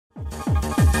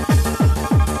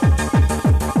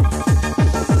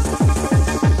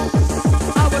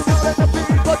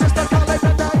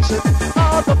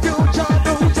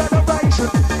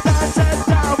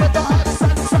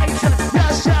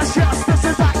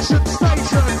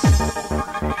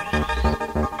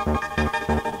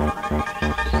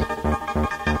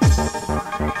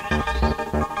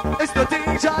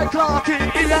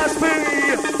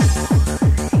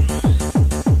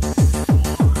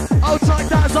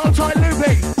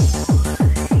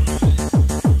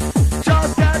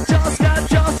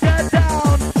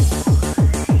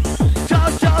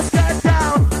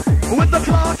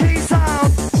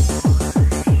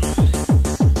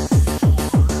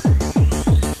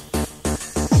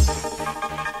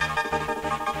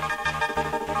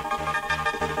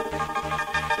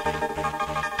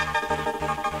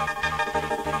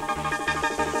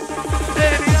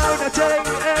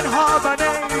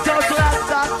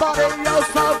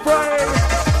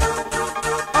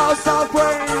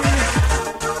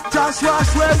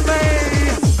dance with me.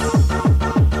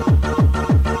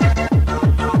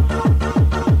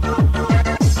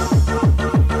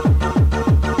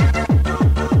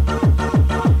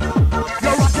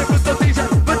 You're rocking with the DJ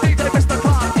Mr.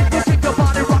 Clarkee. We'll keep your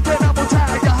body rocking and we'll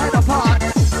tear your head apart.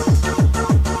 It's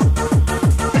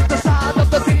the sound of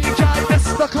the DJ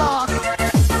Mr. Clarkee.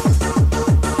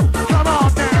 Come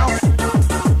on now.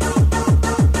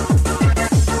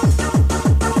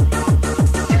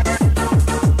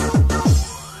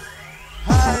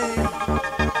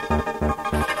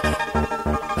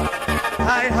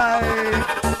 Hey, hey.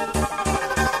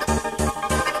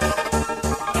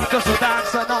 Just to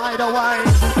dance the night away.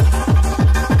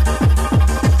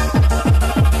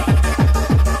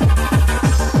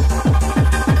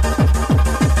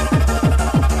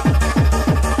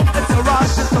 It's a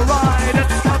rush, it's a ride,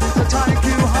 it's come to take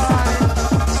you high.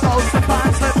 Slow slip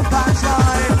and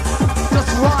slide.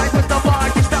 Just ride with the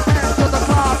vibe, you step into the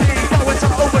party, go into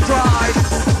overdrive.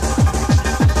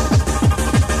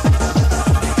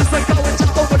 Just like go into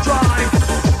overdrive.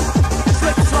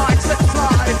 Slip slide,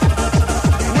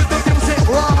 with the music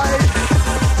right.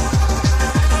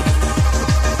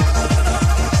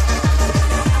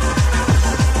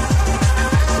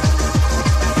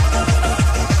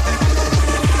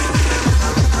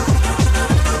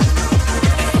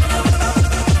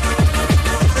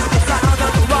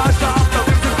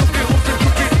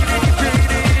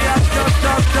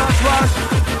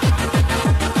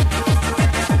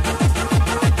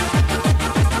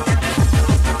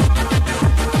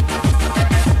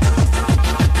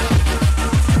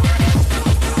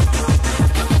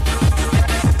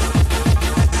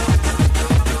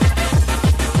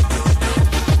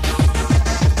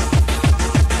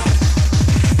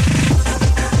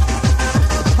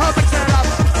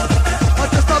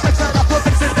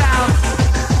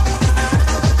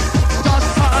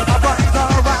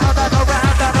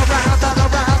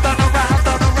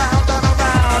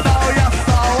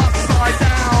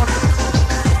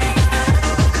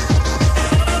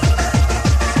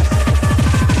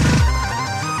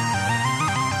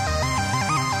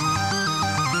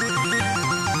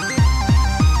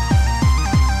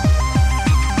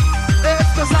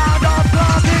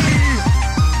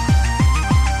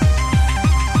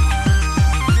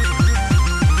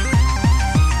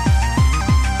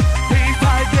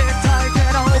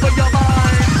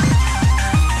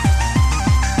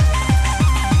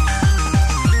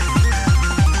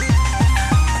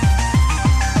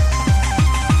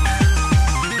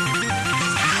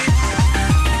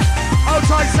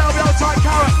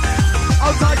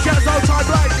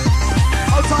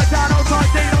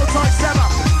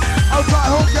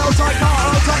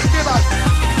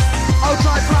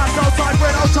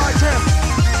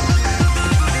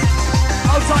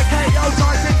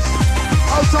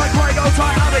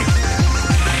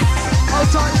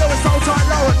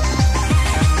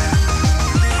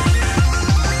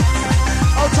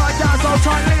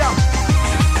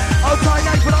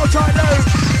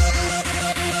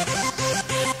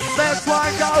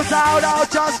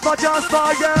 Just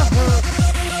for you,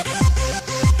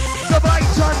 the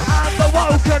Blatant and the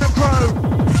Woken crew.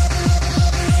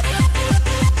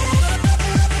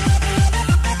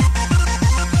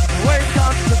 We've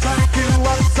come to take you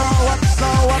up so high.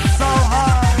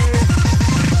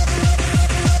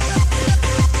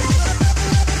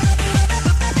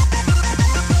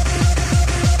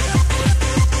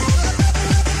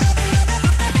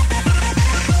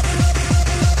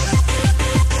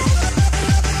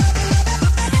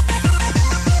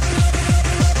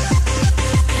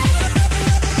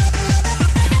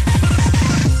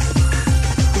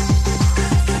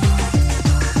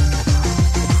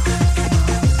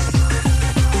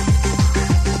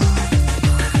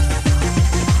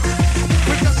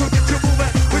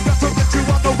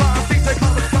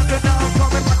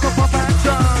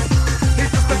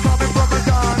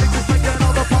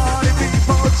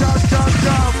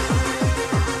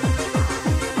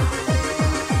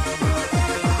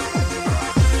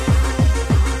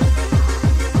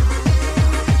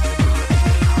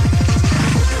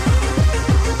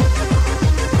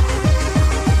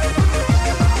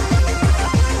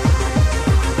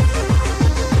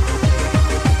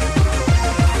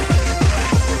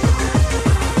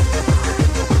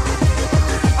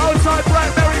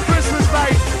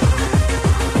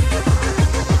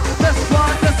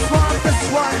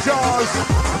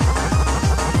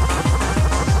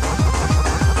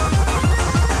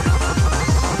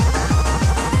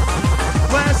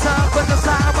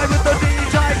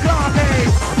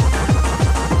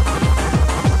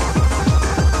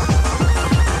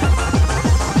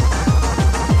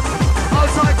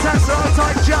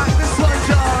 Jack, this one's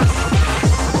yours.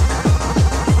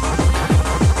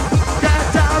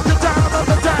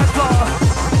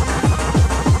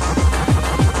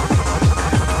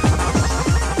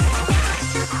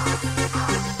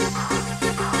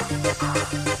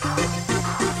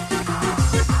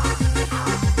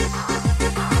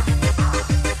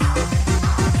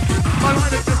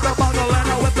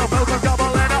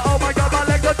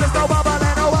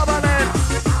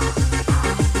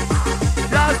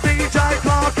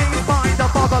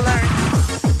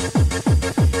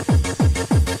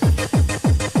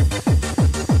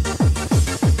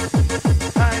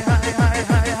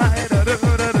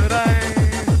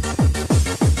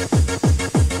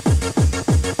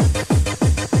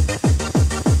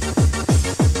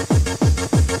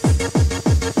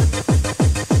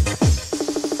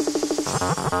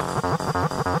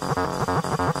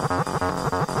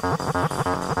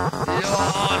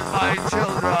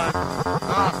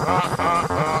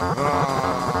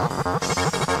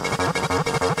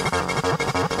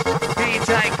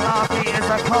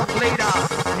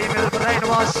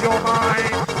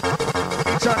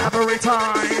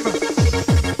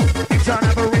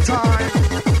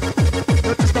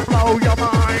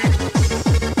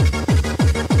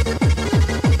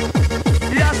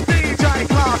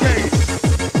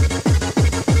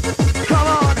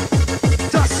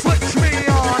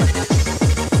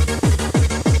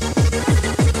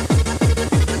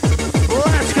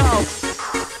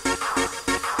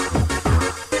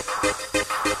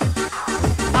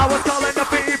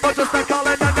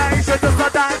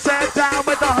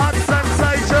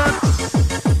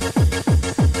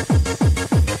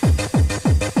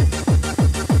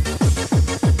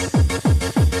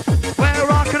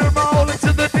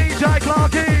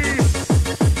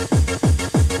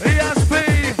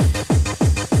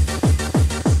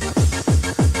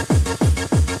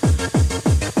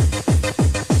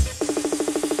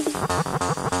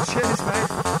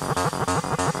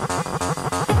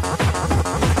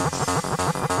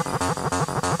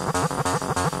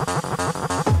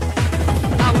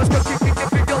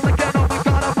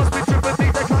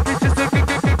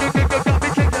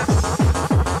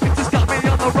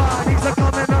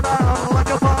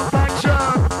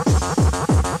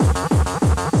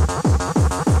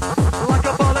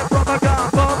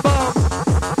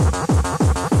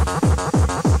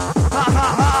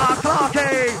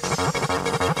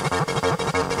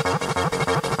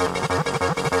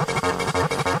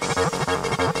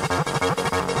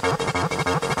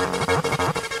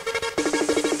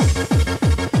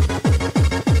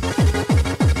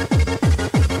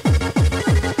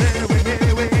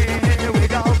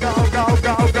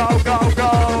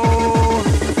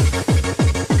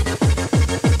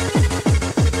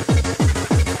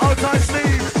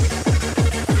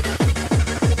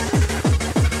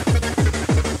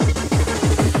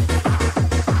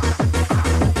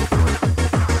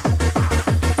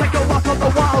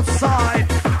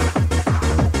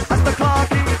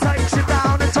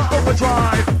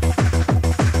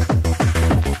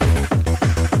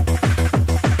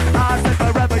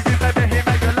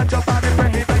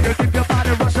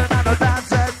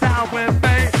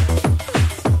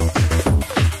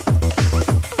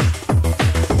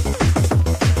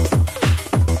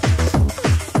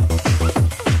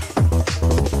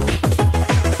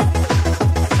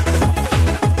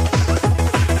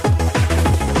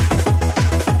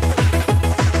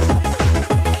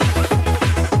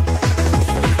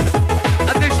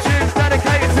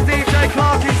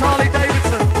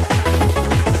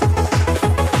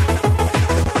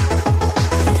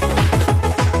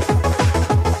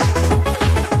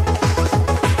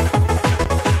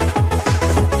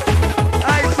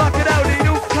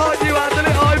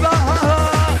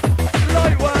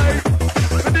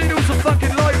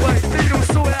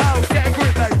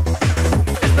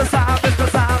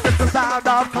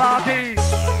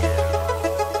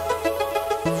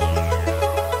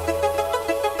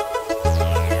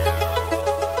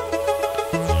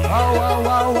 whoa,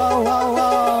 whoa, whoa, whoa,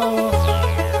 whoa.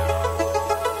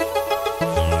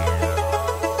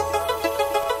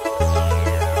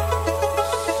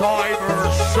 Cyber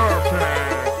surfing.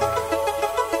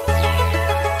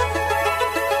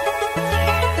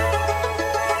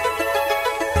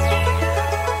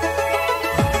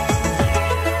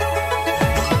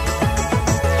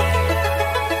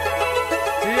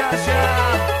 Yes, yeah.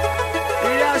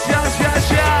 Yes, yes,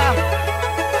 yes, yeah.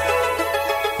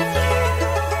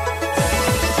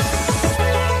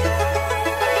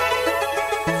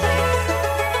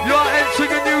 You are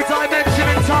entering a new dimension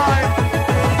in time.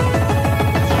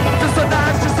 Just a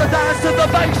dance to the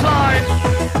baseline.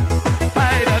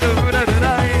 Hey, da do da da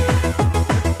da.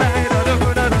 Hey, da do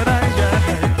da da da.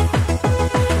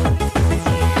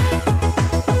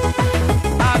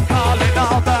 I'm calling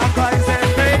all the crazy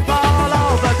people,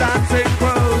 all the dancing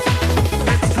crews.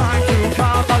 It's time to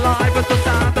come alive with the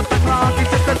sound of the Clarkee.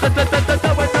 Just the do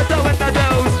in the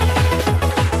nose.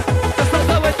 Just the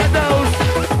do in the nose.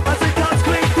 As it cuts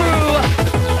clean through.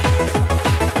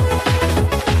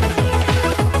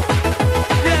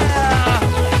 Yeah.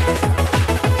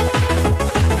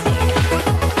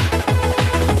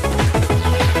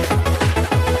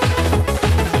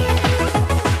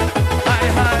 Hey,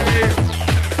 hey.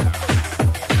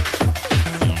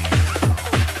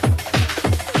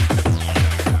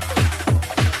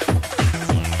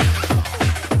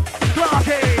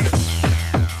 Clarkee.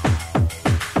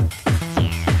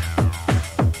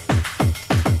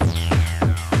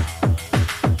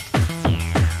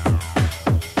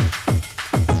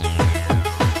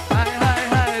 Hey, hey,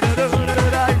 hey, do do do do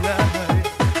da, yeah, hey.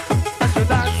 As you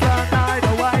dance the night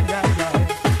away, yeah, yeah.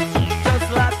 Just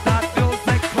let that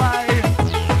music play.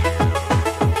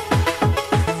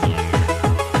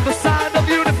 The sound of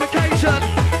unification.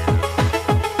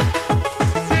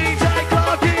 DJ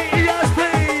Clarkee, ESP.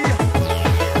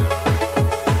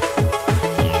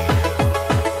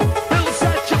 He'll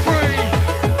set you free.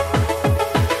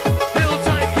 He'll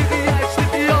take you the edge to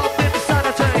beyond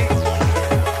insanity.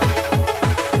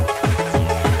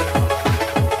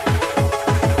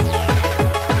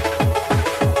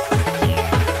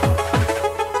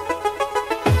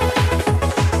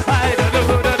 Hey, da do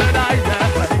da da da, yeah,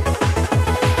 hey.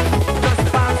 Just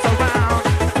bounce around,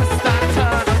 twist and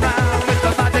turn around with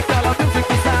the magical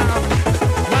musical sound.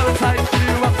 We'll take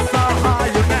you up so high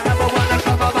you never wanna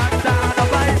come back down, oh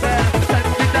baby. Send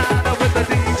you down with the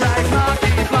DJ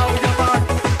Clarkee, blow your mind,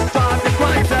 drive you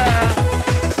crazy,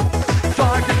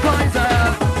 drive you crazy,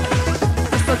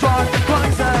 just to drive you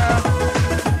crazy.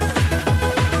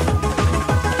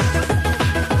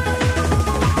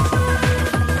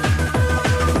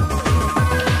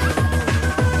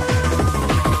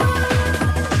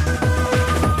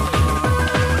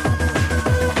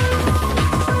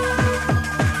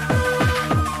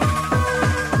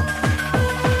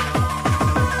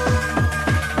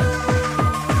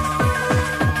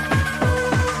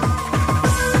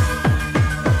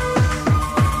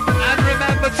 And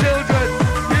remember, children,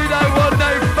 you don't want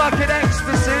no fucking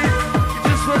ecstasy. You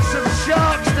just want some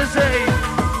sharks to see.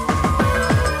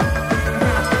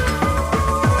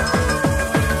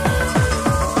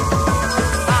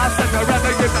 I said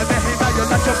wherever you may be, now you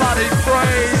let your body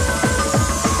free.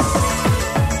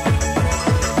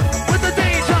 With the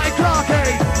DJ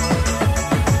Clarkee.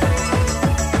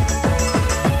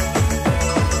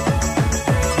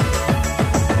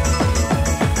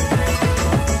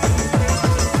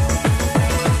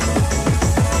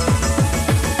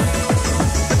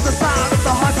 It's the sound of the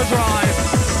hyperdrive.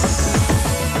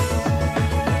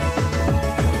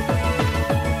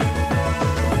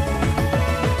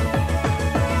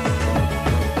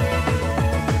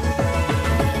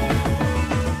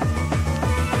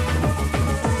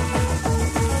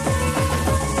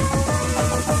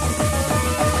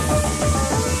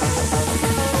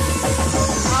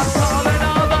 I'm calling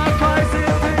all the crazy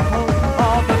people,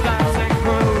 all the dancing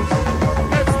crews.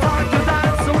 It's time to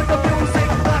dance with the music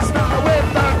blaster, with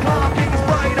the Clarkee's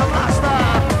brain a master.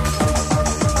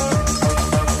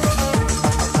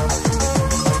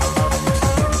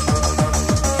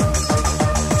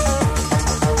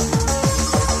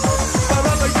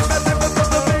 Wherever you may be with the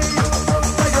beat,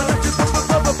 may you let your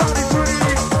body free.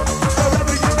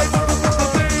 Wherever you may be with the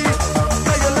beat,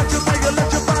 may you let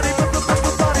your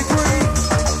body free.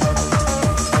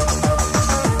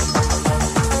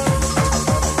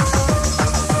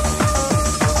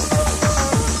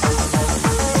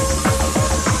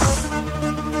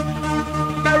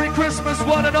 Merry Christmas,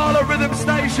 one and all at Rhythm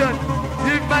Station.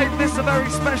 You've made this a very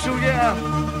special year.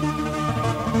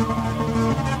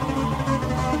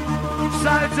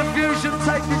 Sounds of Fusion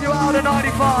taking you out at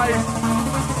 95.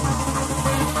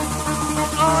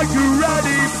 Are you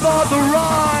ready for the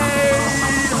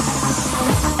ride?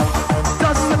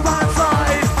 Does the band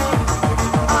slide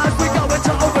as we go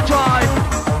into overdrive?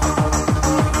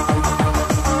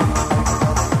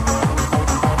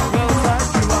 We'll take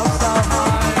you up so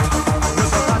high with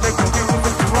the magical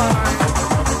music to ride.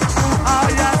 Oh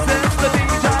yes, it's the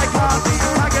DJ Clarkee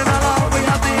tagging along. We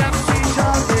have the MC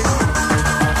Sharky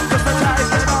just a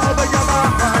taking over your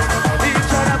mind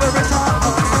each and every time.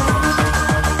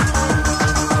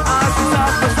 As we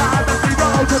stop the sound as we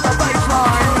roll to the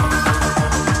baseline.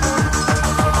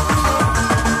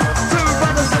 Two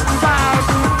brothers in the sound.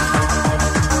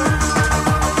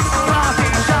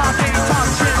 Clarkee, Sharky,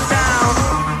 touching down.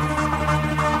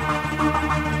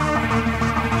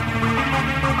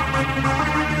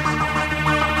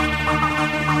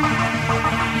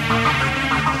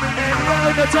 In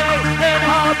unity, in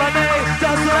harmony,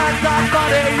 just let that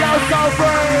body go so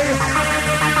free.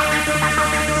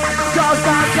 Just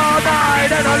dance all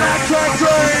night in electric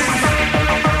dreams.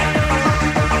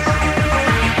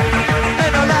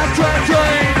 In electric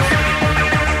dreams.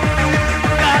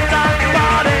 Let that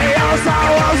body oh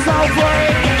so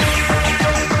free.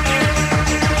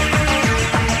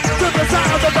 To the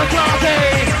sound of the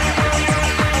Clarkee.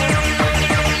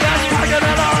 Just tagging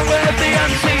along with the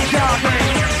MC Sharky.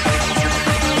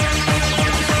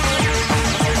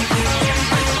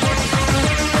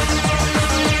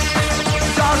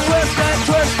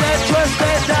 Twist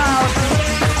it down.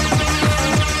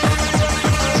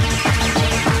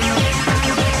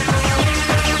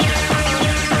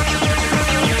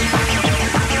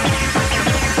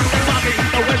 Clarkee,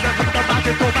 the wizard with the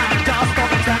magical man, just on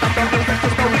the stand up the music,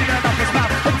 just the reading of his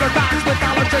mouth. It's the dance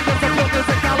mythology, it's the pure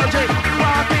musicology.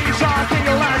 Clarkee, Sharky,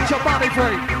 you'll let your body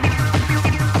free.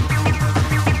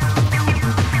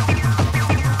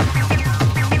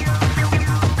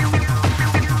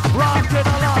 Rocking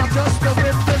along just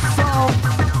with this song.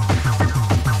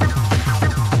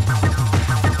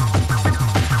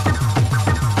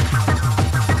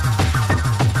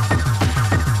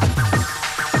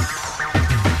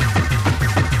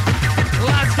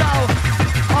 Let's go,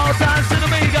 all dancing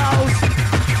amigos.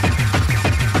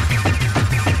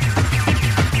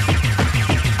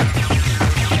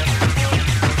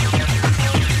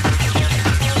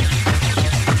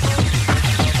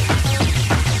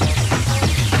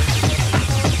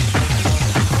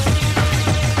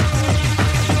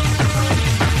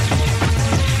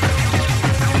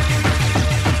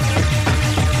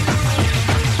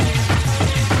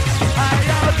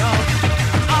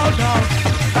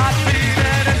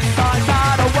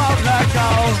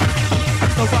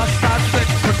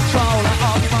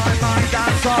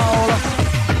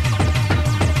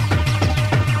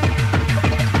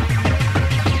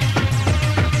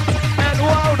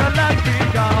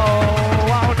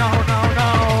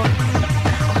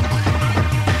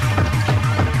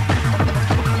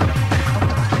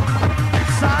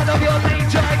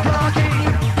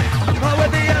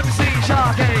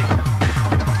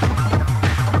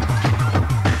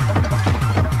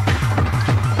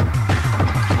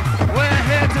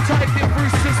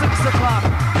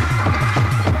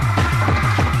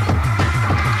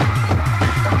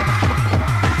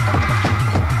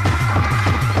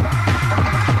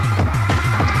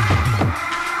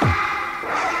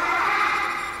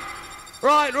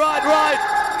 Right.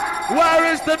 Where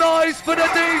is the noise for the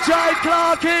DJ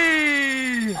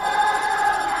Clarkee?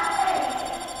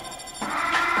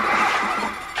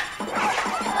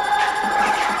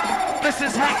 This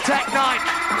is Hack Tech Night.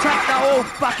 Techno all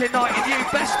fucking night, and you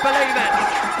best believe it.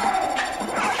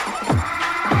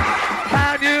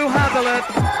 Can you handle it?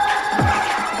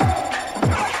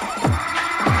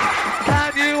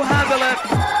 Can you handle it?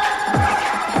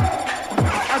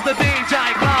 As the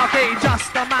DJ Clarkee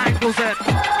just mangles it.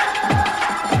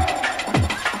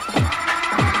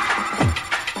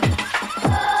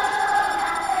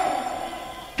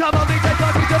 Come on, DJ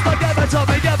Clarkee, just give it to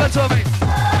me, give it to me.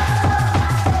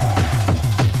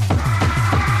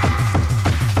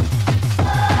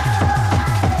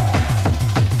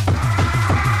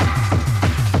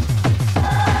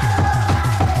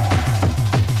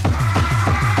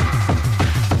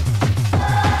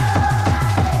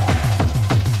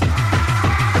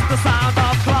 It's the sound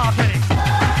of Clarkee.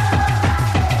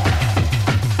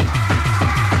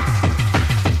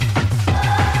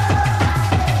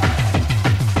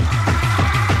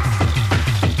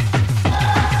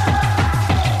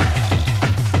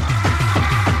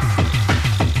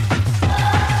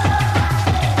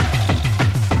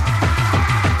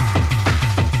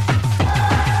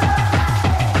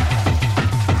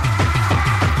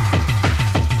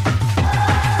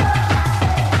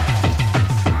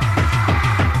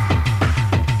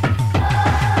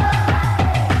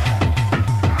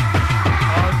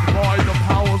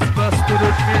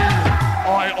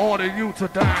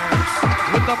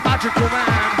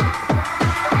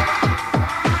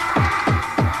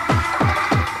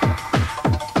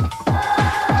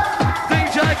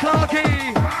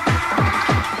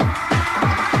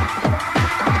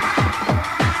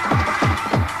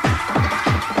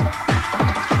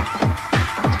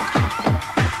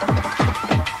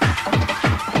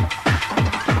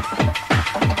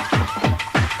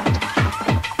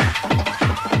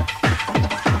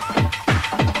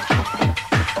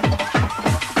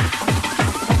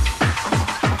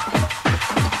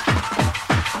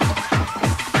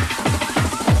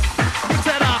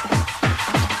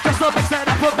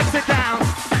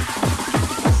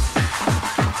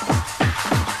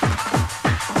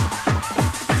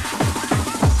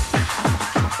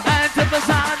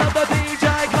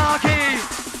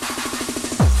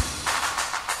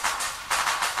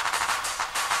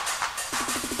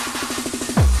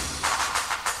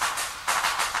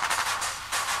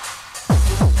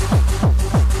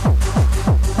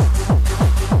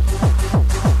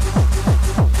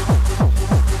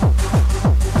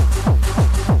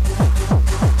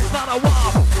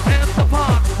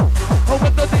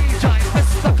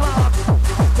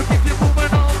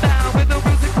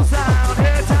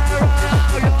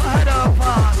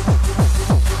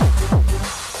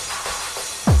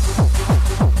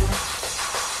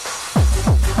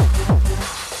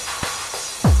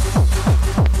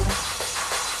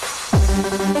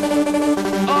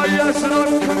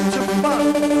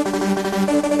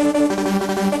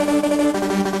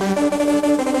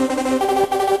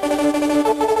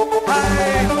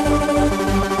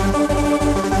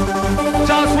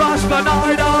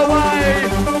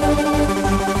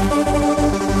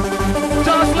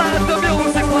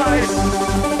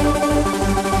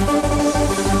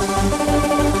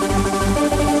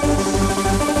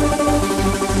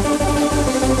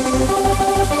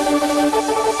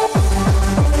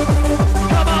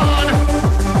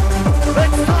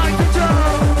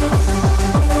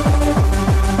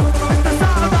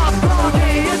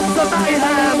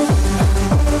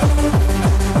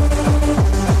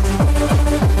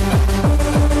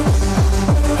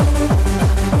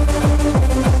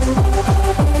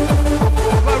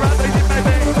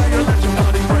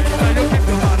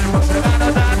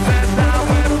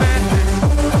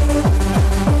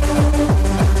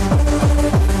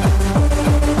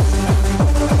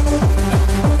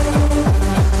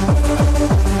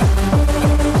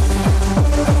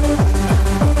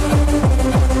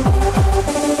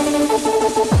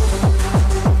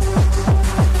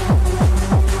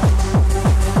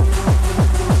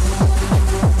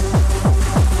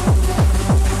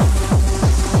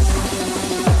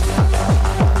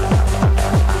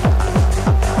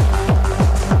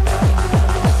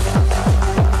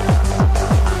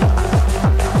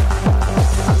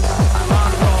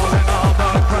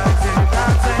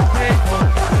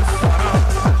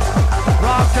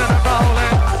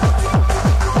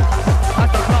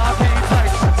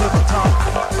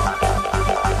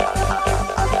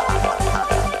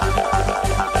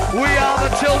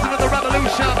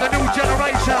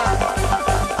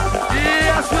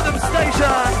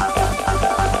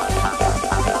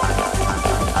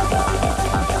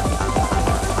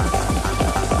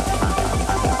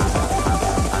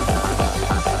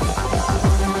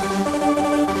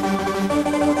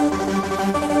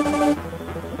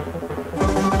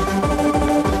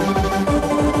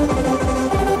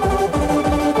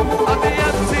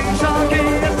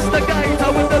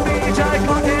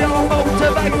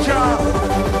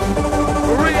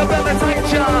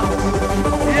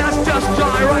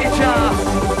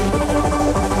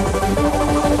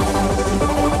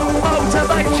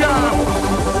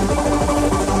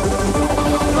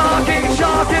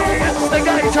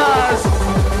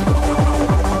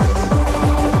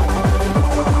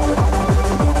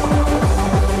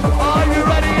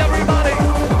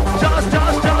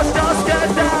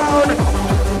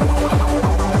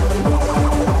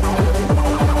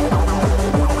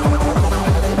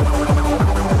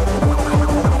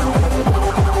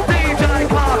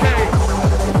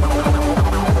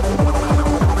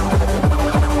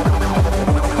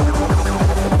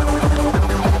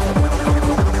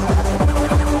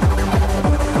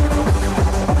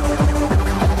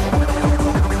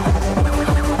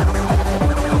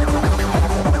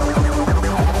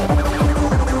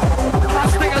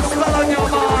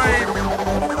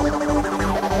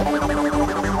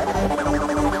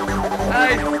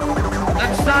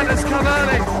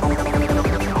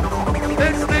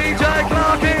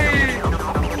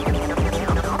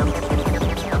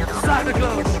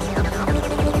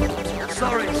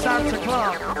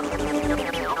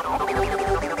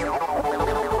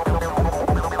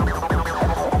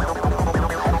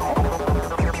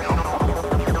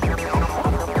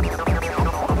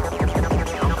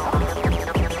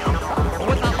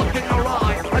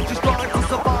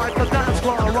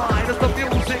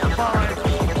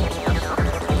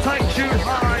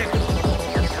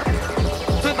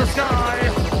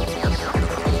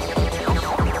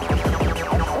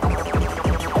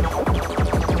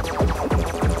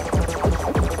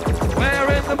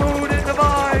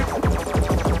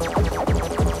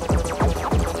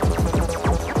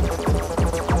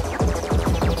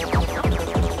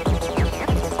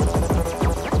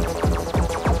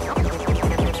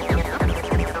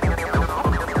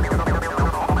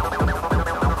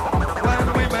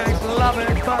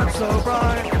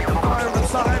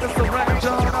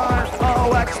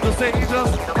 ecstasy,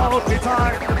 just hold me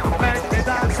tight, make me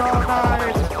dance all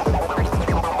night.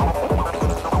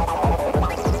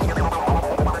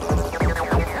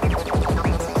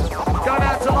 Going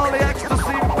out to all the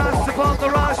ecstasy, massive on the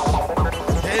rush.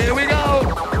 Here we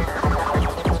go.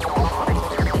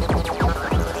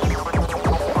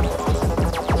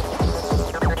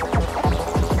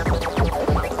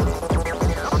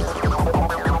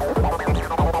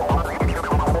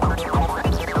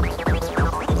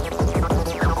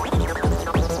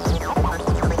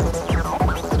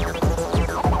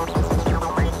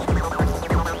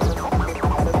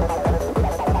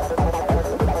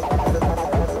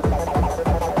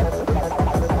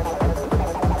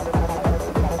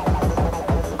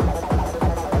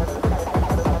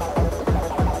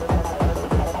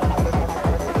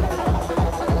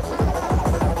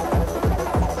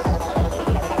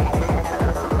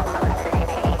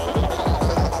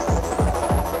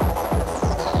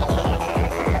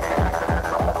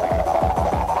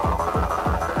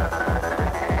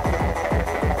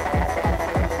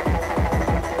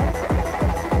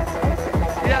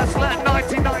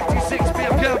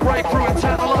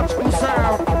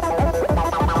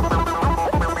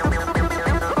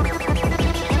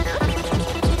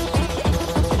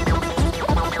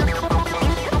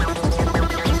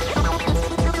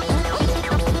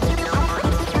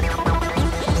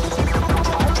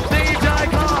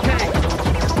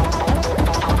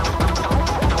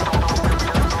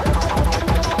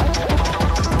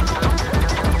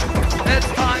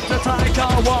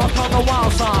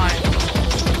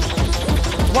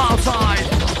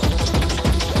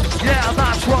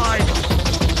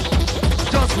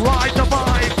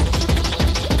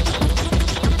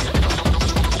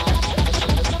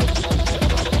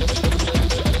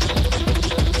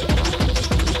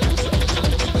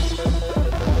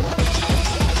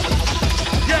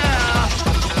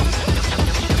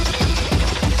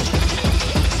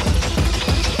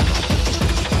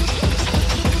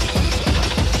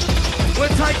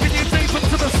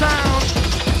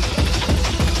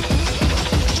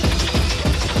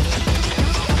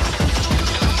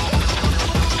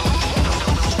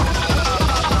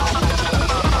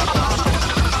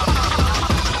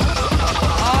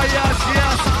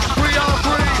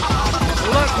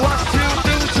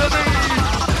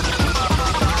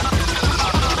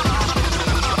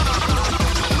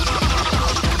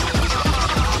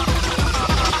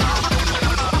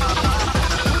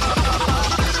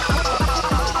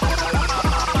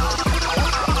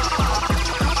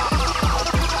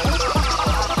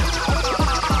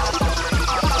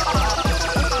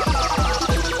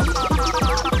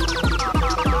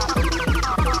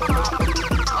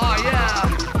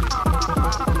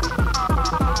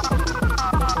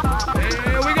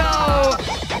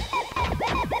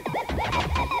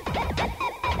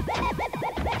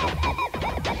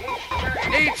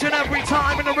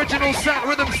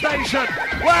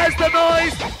 Where's the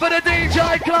noise for the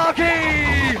DJ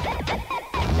Clarkee?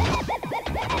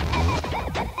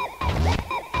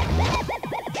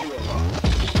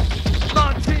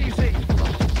 Not easy.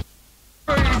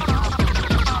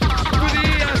 With the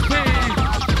ESP.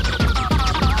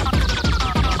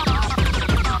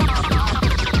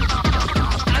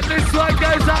 And this one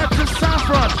goes out to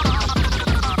Saffron.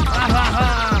 Ha ha ha.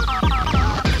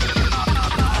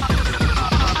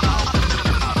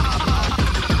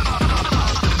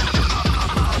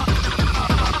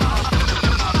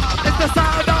 The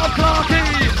sound of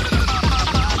Clarkee.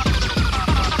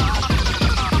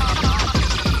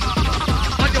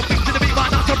 On your feet to the beat,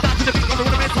 right now, jump down to the beat. On the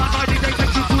rhythm, it's time, my DJ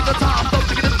takes you to the top. Don't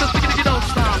think it, you don't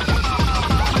stop.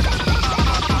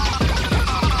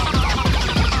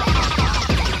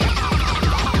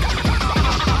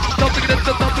 Don't think it,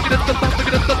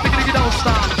 you don't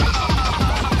stop.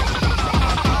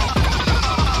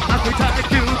 As we take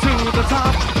you to the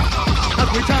top. As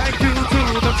we take you to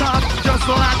the top. Just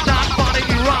like that.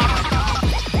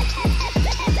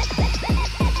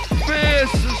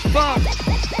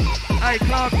 Hey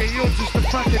Clarkee, you're just a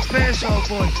fucking fish, old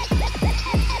boy.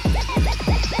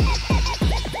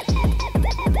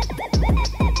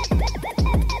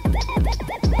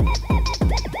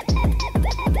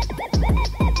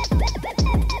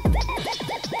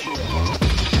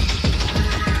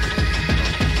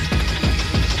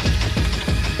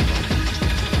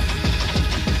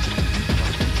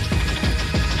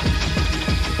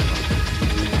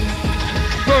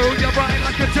 Burn your brain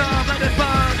like a drum, let it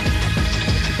burn.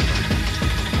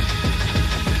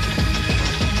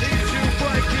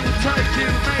 Take you,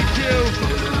 make you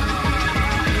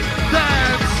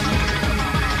dance,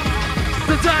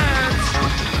 to dance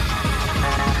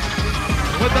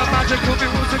with the magical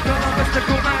musical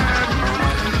mystical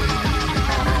man.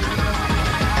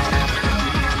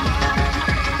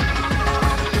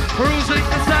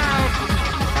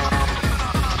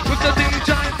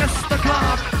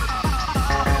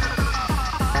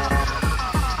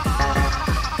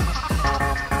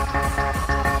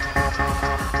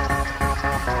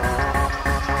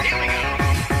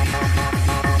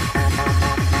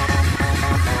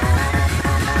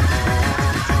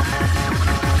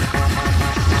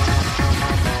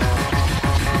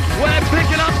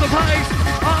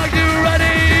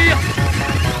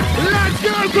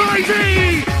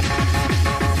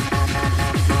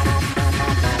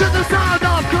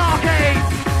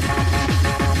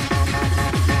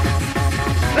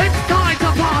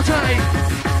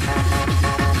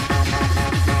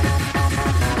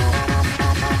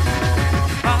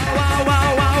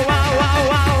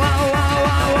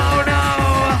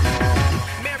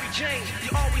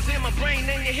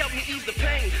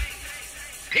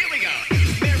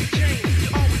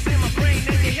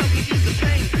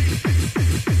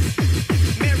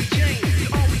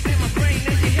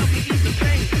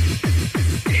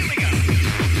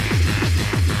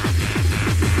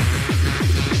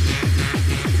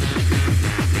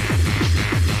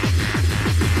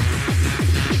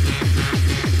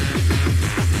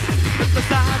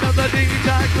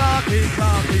 Clarkee,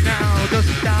 Clarkee now,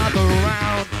 just gather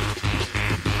around.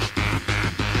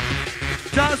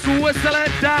 Just whistle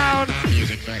it down.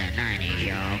 Music for the 90s,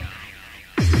 y'all.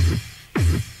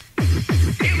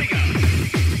 Here we go.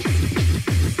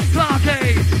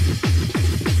 Clarkee.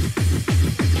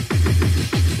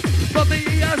 From the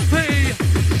ESP.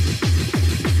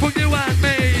 For you and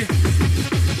me.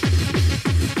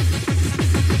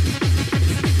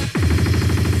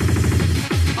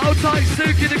 Hold tight,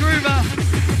 Suki the Groover.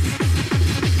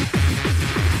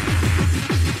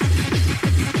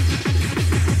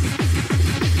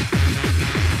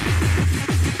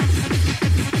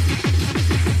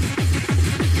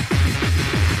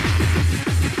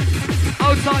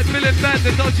 Hold tight, Bill and Ben,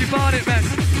 the dodgy Barnet men.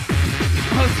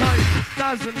 Hold tight,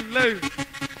 Daz and Lou.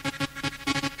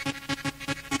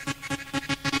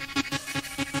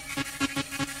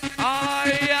 Ah,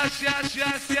 yes, yes,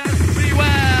 yes, yes,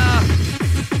 beware.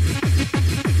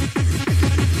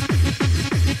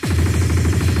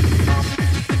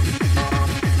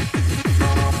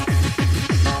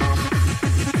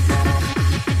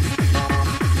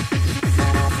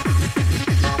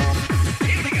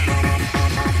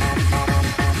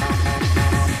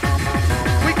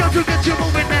 To get you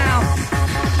moving now.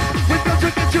 We've got to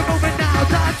get you moving now.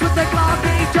 Dance with the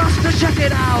Clarkee just to check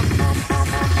it out.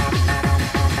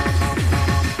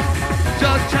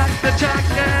 Just check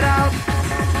it out.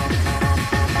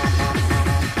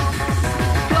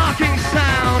 Clarkee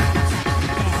sound.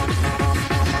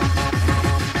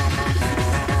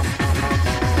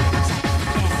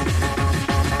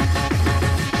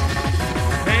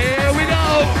 Here we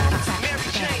go.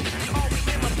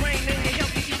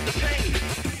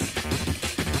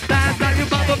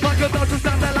 Motherfucker, don't you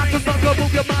stand there like a sucker.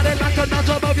 Move your body like a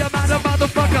nudger. Move your man, a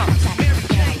motherfucker.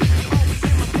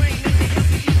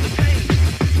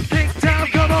 Kick down,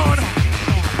 come on.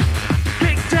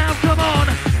 Kick down, come on.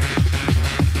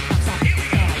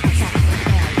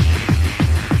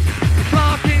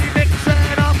 Clarkee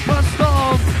mixing up a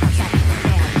storm.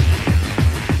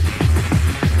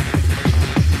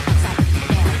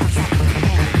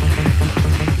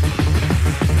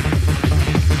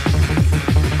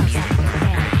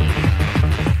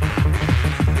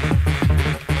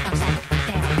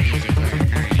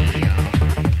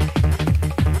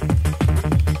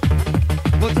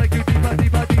 We'll take you deeper,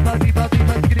 deeper, deeper, deeper,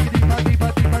 deeper, deeper, deeper,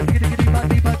 deeper, deeper, deeper,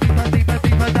 deeper, deeper, deeper,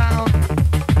 deeper down.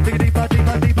 Deeper, deeper,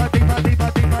 deeper, deeper, deeper,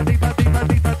 deeper, deeper, deeper,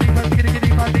 deeper, deeper, deeper,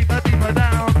 deeper, deeper, deeper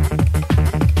down.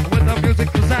 With the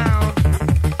musical sound,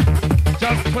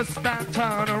 just twist and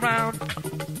turn around.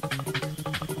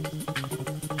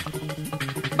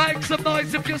 Make some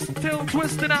noise if you're still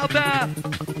twisting out there.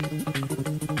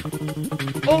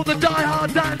 All the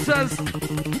die-hard dancers,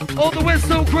 all the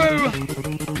whistle crew.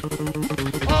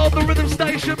 All the rhythm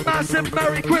station, massive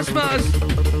Merry Christmas.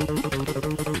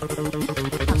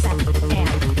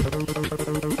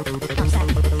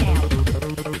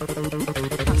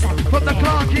 From the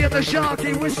Clarkee and the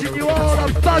Sharky, wishing you all a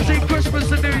buzzy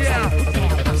Christmas and New Year.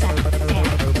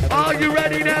 Are you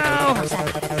ready now?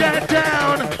 Get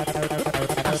down.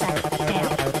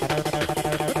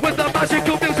 With the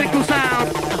magical musical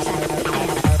sound.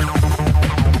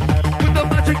 With the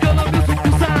magical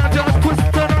musical sound, just twist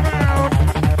it around.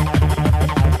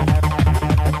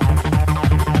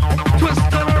 Twist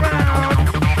it around.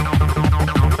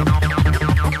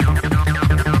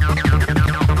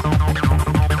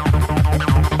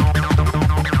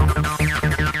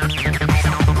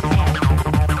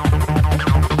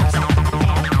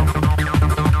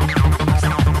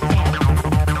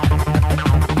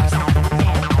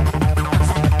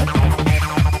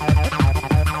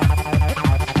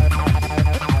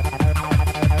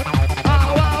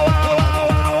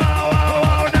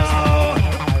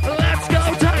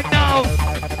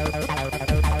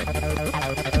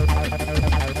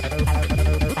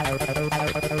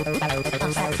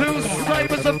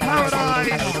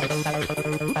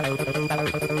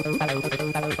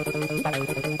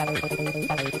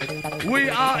 We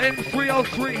are in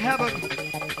 303 heaven.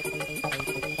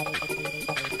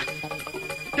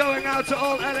 Going out to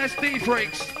all LSD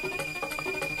freaks.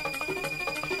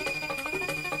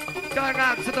 Going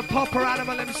out to the popper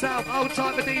animal himself, old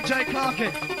timer DJ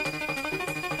Clarkee.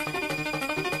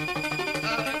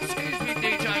 Excuse me,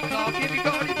 DJ Clarkee, have you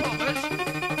got any poppers?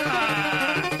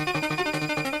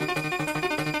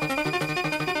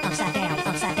 Upside down,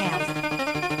 upside down.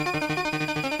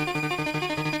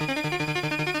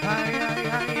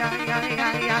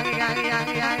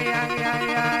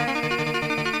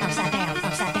 Upside down,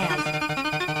 upside down.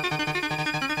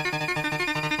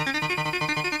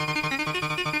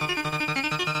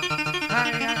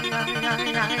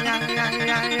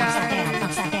 Upside down,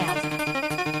 upside down.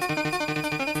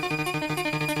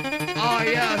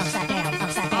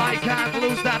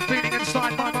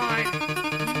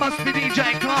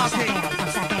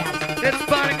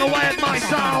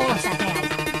 soul. upside down.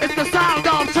 It's the sound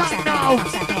of techno.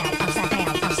 Upside down, upside down,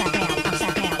 upside down,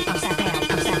 upside down, upside down,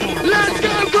 upside down. Let's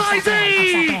go crazy!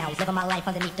 Upside down, living my life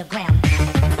underneath the ground.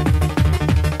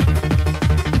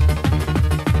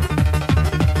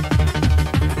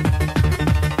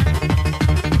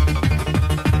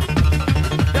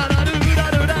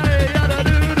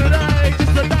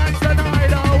 Just to dance the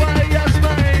night away, yes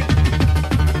mate.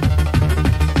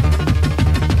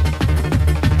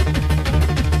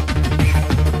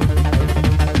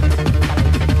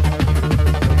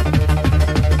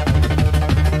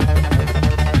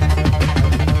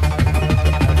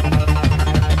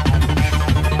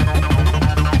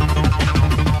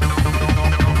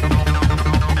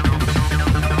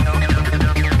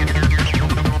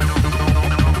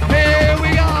 Here we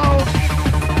go.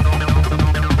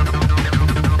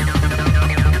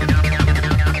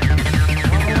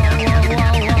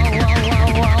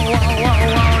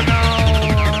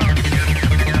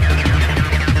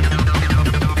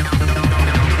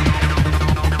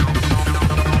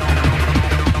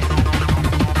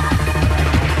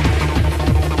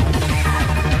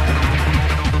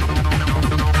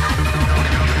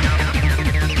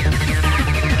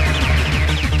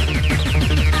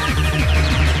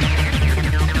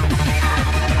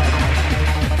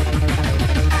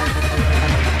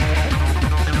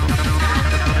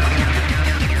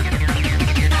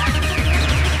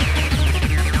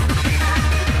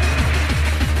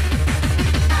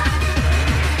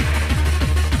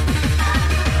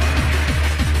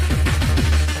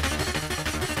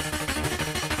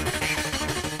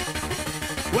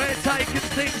 We're taking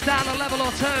things down a level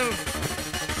or two.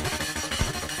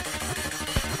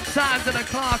 Sounds of the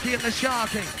Clarkee and the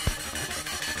Sharky.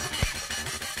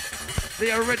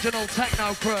 The original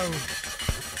techno crew.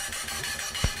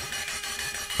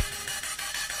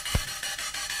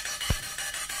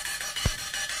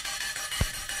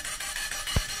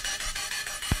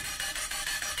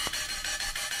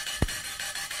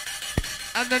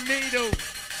 And the needle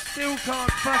still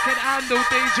can't fucking handle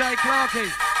DJ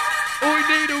Clarkee. Oi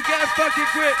needle, get a fucking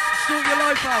grip, sort your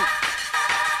life out.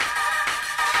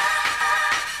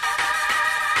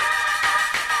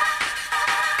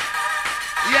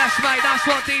 Yes mate, that's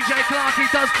what DJ Clarkee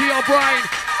does to your brain.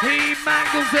 He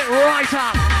mangles it right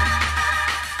up.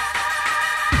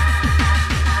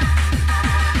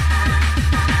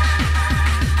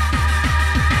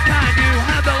 Can you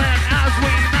handle it as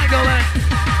we mangle it?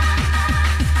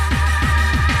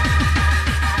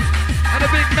 And a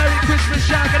big Merry Christmas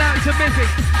shout out to Mickey.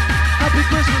 Happy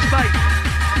Christmas, mate.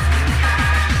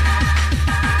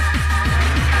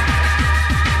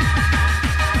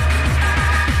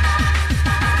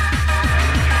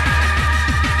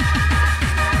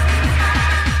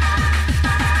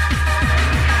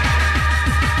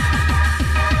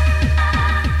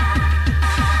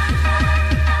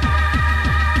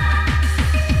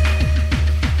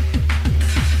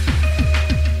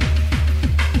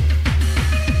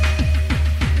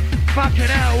 Fucking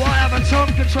hell, why have a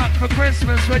Tonka truck for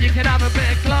Christmas when you can have a bit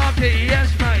of Clarkee?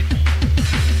 Yes, mate.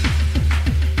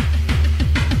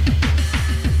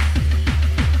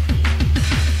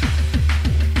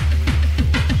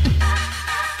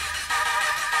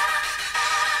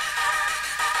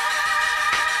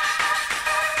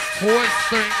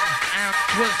 Twisting and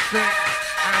twisting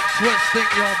and twisting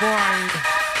your brain.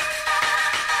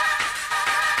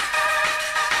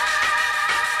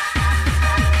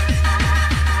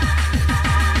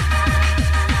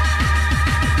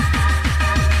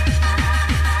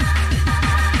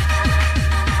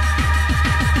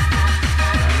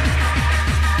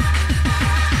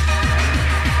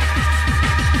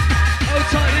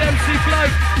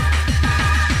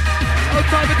 Old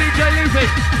timer DJ Luffy.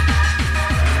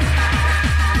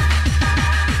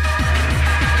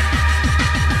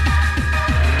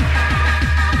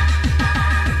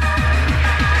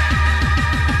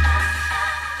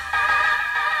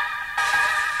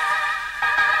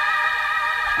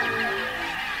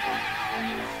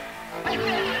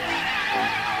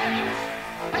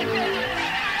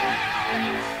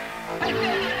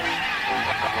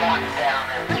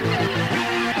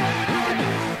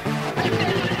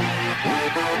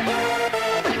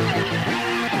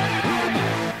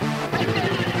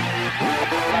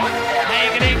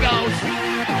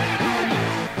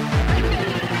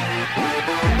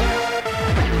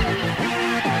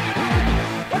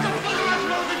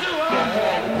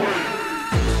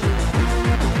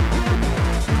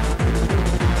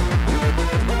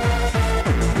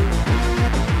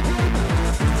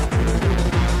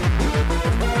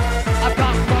 I've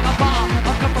come from a bar.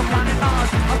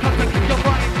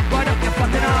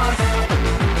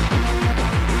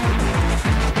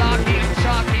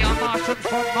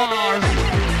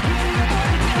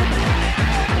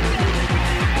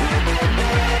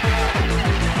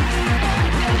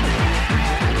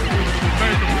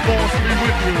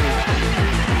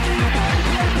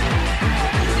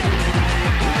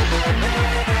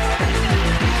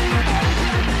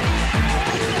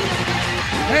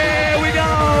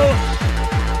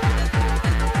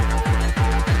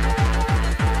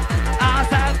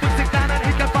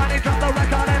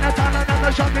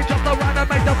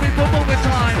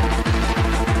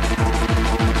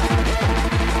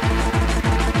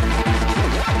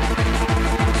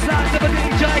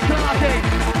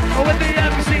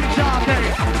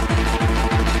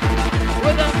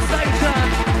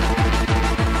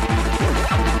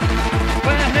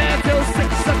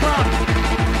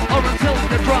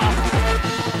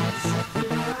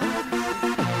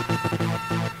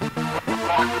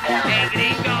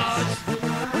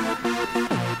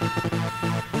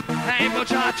 Hey,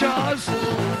 muchachos.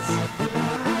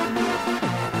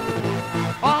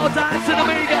 All dancing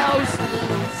amigos.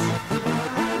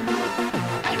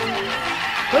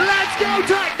 Let's go,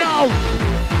 Techno.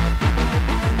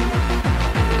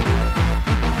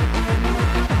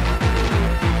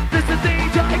 This is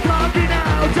DJ Clarkee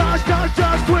now.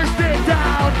 Just twist it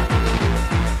down.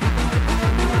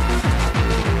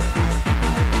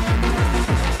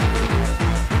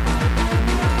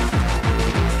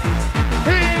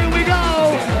 Here we go.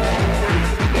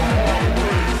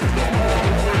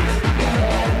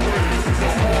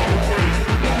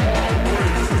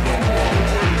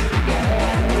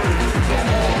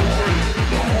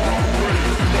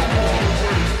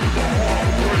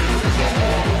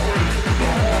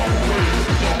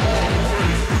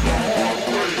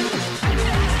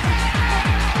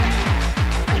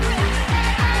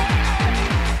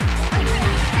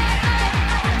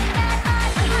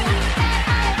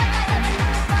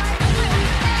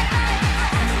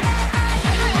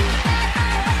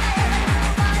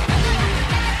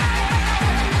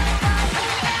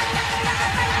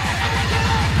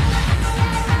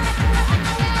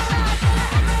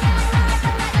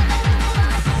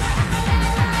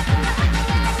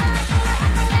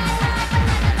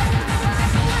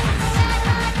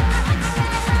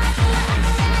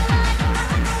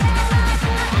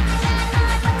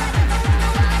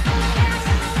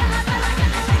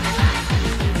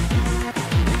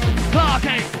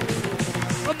 Clarkee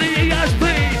from the ESP.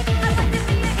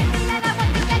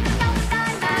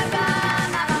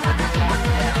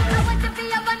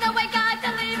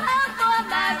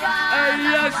 Hey,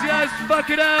 yes, fuck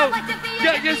it out.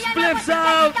 Get your spliffs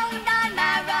out.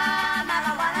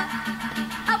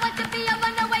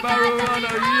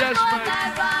 Marijuana, yes, mate.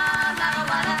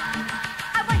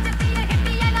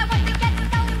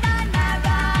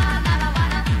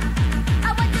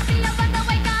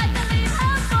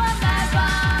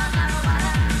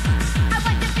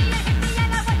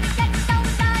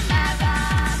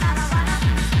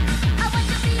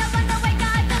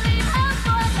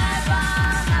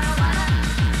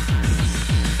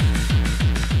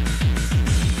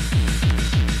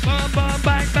 Bum, bum,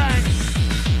 bang, bang.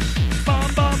 Bum,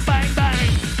 bum, bang, bang.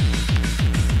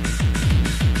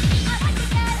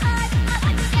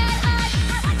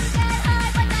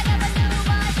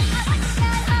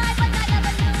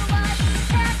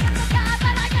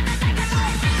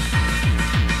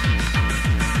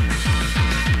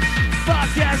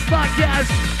 Fuck yes.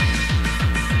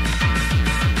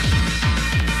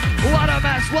 What a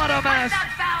mess, what a mess.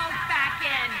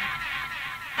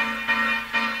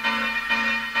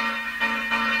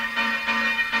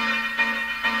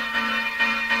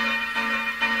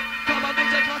 Come on,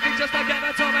 DJ Clarkee, just give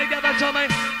it to me, give it to me.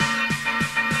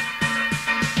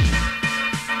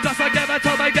 Just give it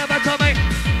to me, give it to me.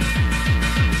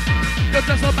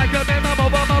 Just make me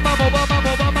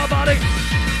move my body.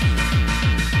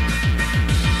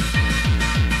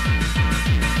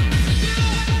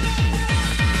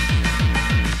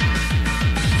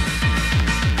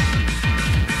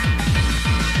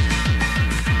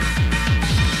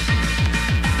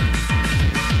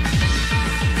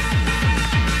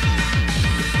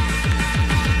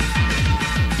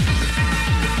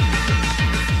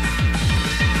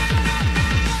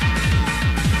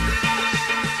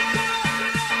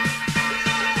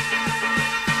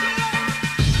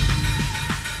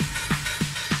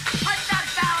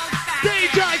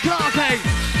 DJ Clarkee.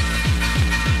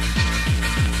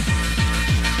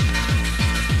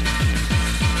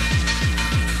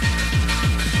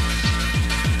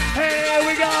 Here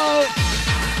we go.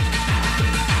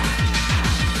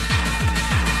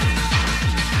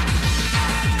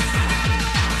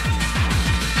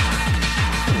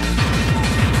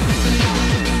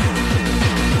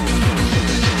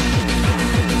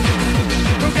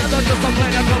 Together just a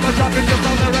play, I'm gonna drop it just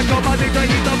on the record. My DJ,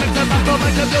 he's a mix and match, so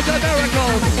make it do a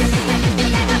miracle.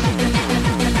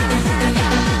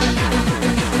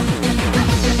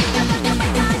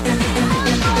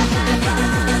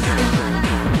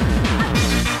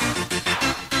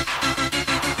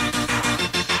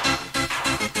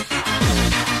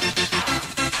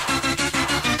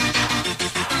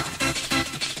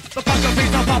 The fucker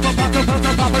beats up,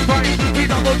 pop and brain. He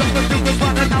doubled up the stupid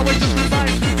one and now it's just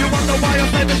insane. You wonder why I'm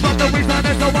famous, but the reason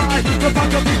is so why. The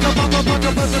fucker beats up,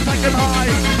 person taking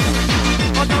high.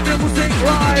 On the music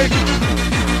ride,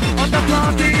 on the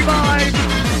Clarkee vibe.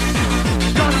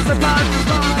 Just the past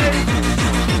slide,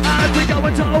 as we go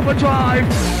into overdrive.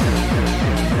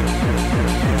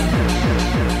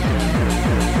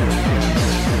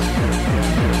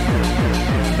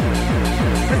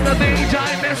 Mr. DJ,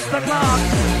 Mr. Clark.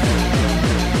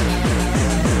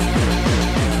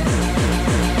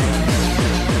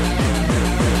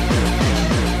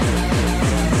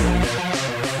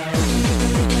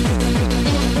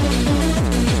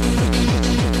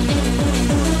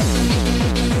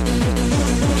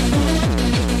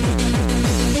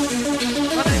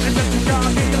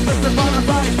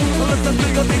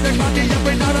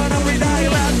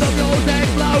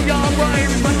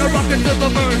 to the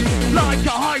moon like a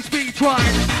high-speed train.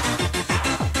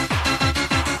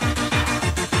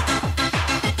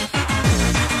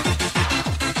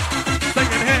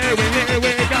 Singing here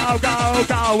we go, go,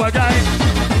 go again.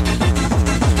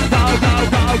 Go, go,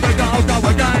 go, go, go, go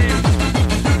again.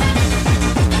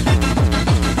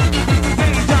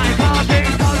 DJ Clarkee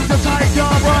comes to take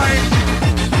your brain.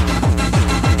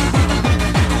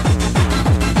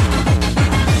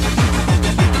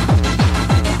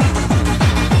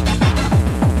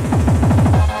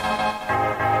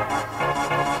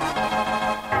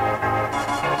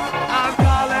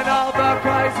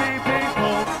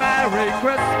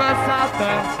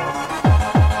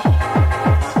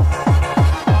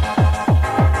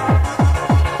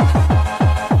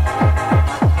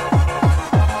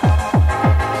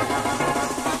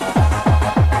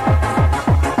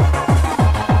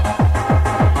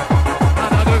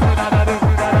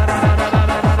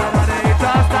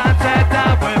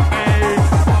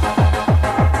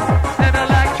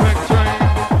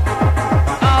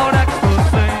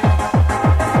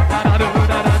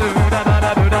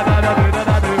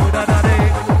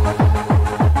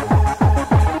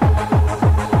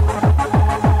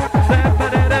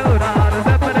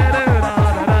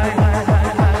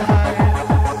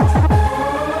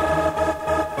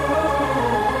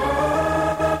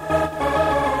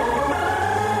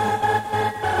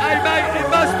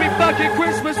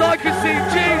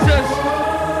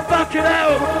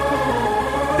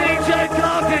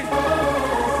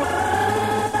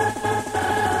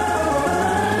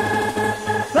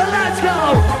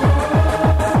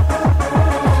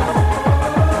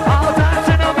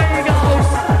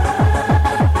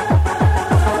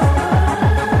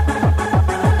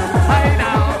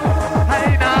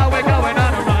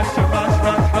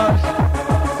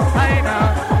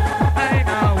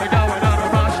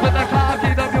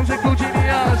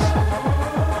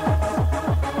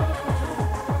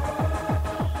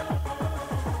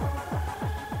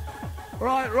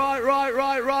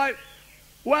 Right.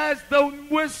 Where's the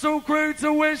whistle crew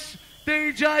to wish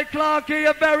DJ Clarkee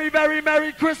a very, very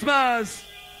Merry Christmas?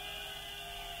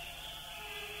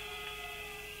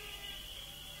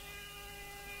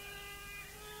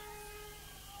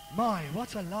 My,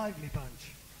 what a lively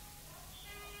bunch.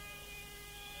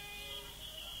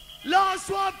 Last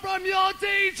one from your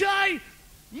DJ,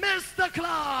 Mr.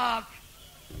 Clark.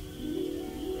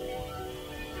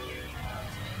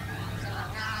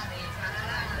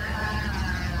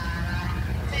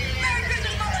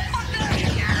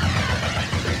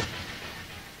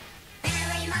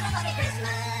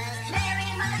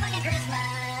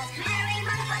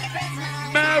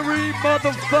 Merry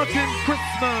motherfucking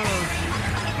Christmas!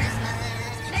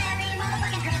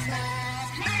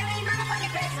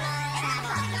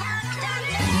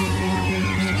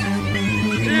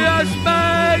 Yes,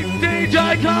 mate! DJ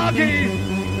Clarkee!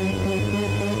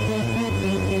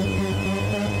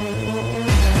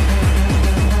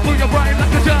 Pull your brain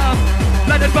like a germ.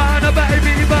 Let it burn, a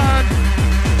baby burn.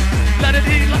 Let it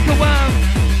eat like a worm.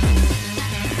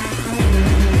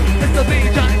 It's the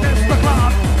DJ, Mr.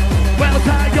 Clark. We'll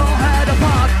tear your head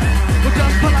apart. We'll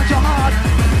just pull out your heart.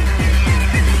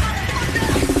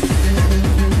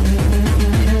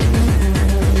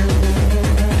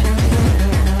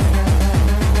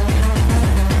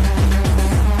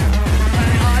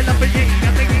 Hey, I love the yin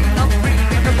and the yin of me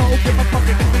and the rope in my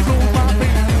pocket and we move my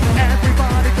feet.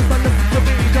 Everybody just listen to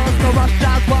me, just to rush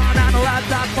that one and let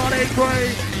that body free.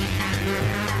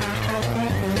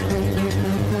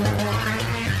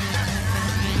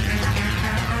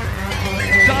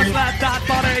 Just let that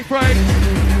body free.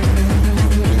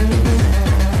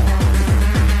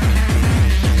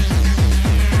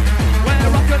 We're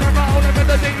rockin' and rollin' with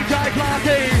the DJ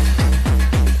Clarkee.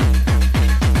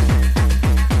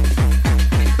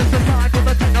 This is time for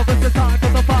the techno, this is time for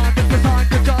the fun, this is time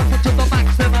to jump to the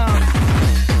maximum.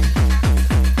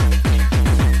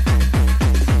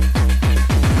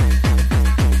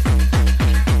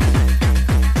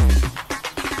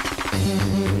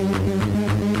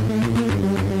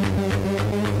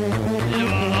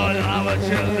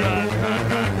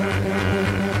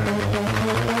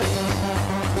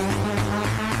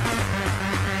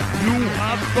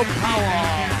 The power.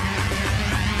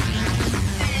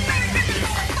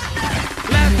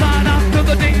 Let's sign up to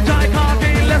the DJ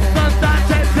Clarkee, listen,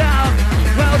 dance it down.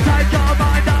 We'll take your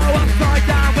mind now upside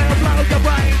down. We'll blow your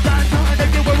brains and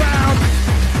turn you around.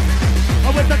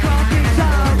 With the Clarkee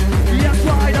sound, yes,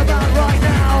 right about right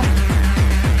now.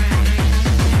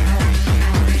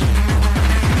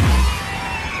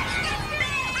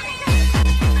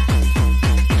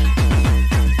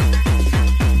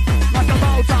 Like a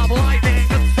bolt of lightning,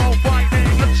 it's so frightening.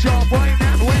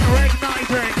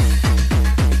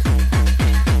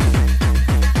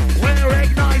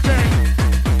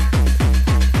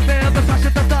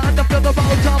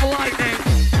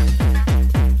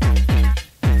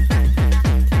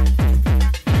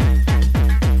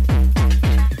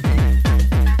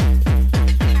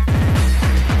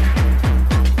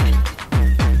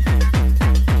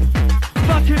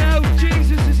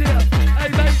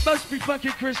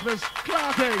 Christmas.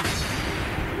 Clarkee.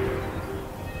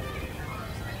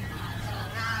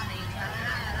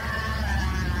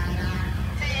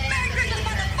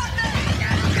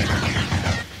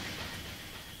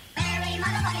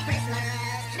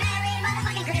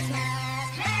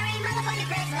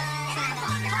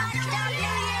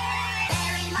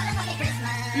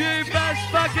 You best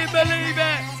fucking believe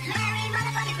it!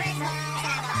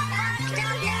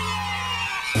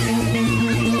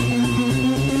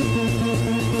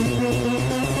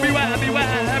 Beware,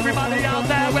 beware, everybody out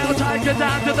there, we'll take you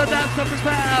down to the depths of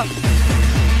despair.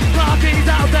 Clarkee's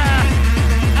out there,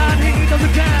 and he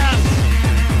doesn't care.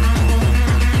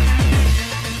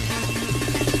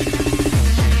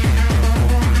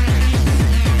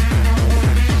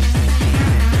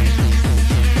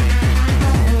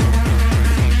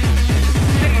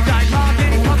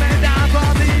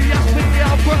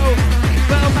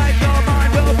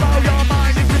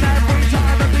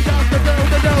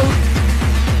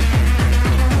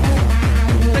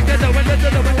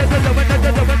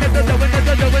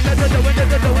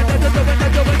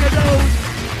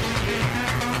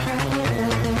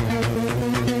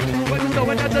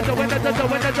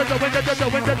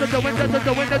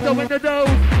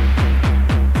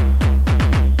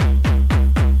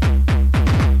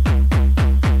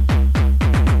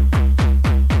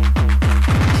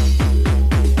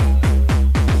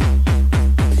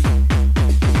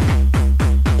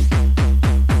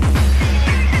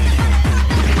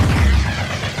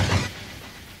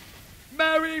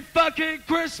 Merry fucking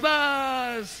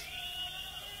Christmas!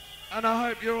 And I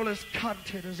hope you're all as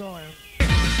cunted as I am.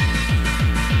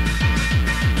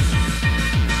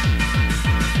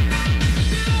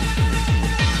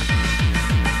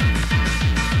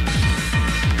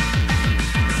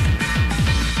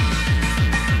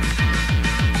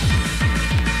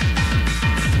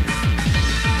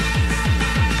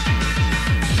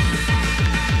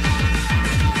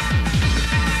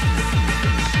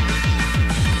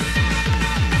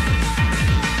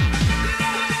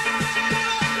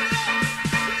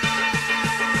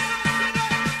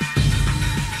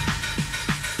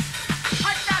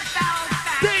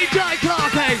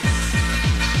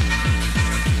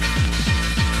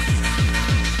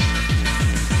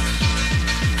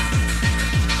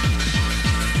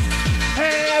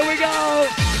 Here we go!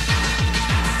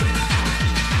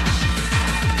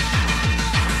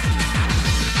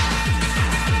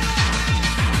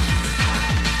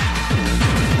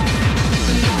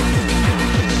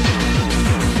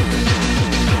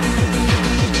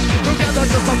 Together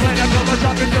just a play, I come a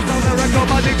shot and just on the record.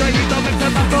 My DJ, he's a mix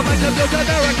and back from it, just a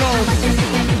miracle.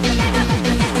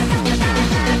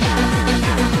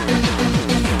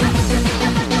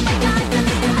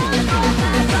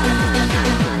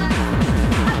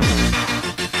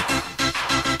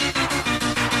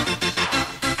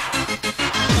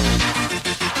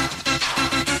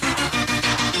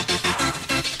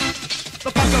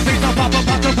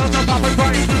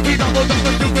 He doubled up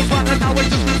the stupid one and now it's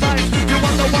just insane. You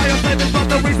wonder why I say this, but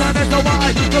the reason is the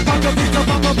why. The bunch of beats of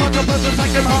a bunch of person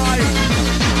taking high.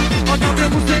 On the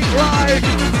music ride,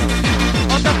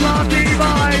 on the Clarkee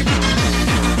vibe.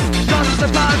 Just the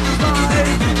band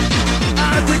slide,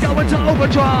 as we go into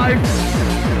overdrive.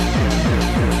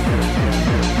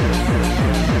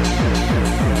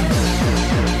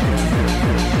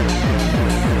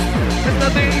 It's the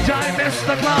DJ,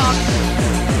 Mr. Clark.